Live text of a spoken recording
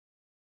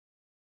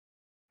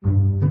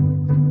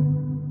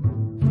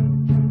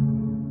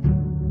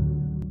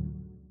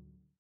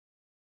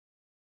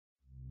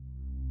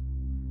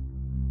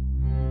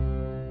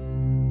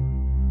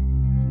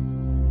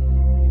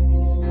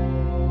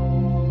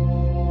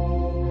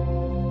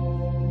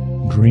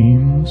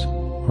Dreams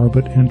are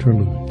but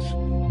interludes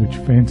which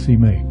fancy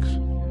makes.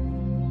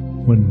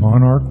 When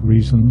monarch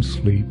reason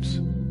sleeps,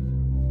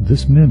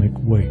 this mimic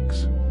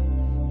wakes.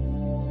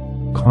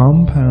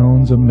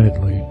 Compounds a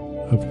medley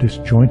of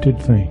disjointed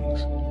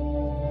things,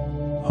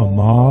 a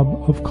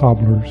mob of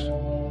cobblers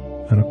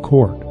and a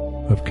court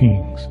of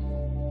kings.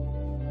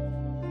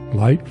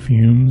 Light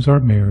fumes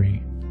are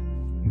merry,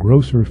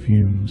 grosser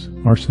fumes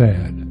are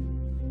sad.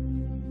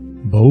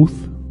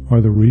 Both are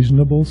the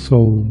reasonable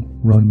soul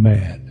run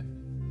mad.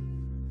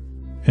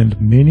 And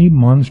many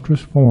monstrous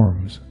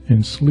forms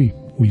in sleep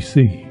we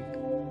see,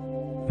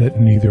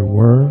 that neither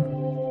were,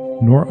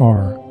 nor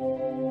are,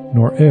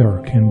 nor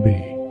e'er can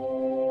be.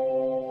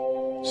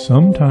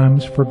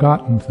 Sometimes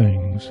forgotten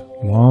things,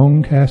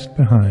 long cast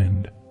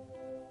behind,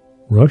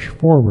 rush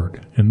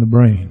forward in the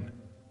brain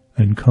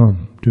and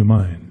come to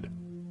mind.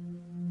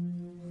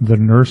 The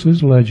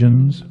nurse's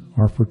legends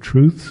are for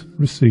truths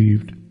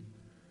received,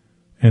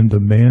 and the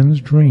man's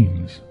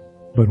dreams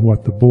but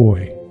what the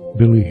boy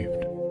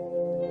believed.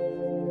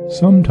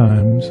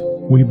 Sometimes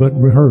we but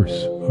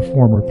rehearse a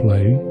former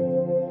play.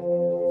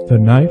 The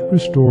night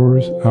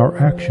restores our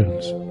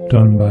actions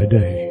done by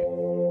day.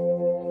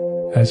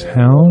 As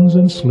hounds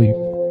in sleep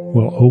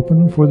will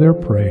open for their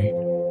prey,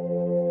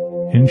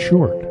 in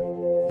short,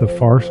 the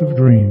farce of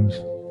dreams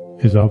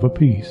is of a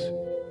piece,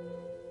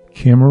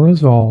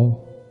 chimeras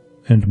all,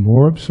 and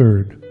more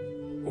absurd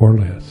or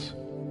less.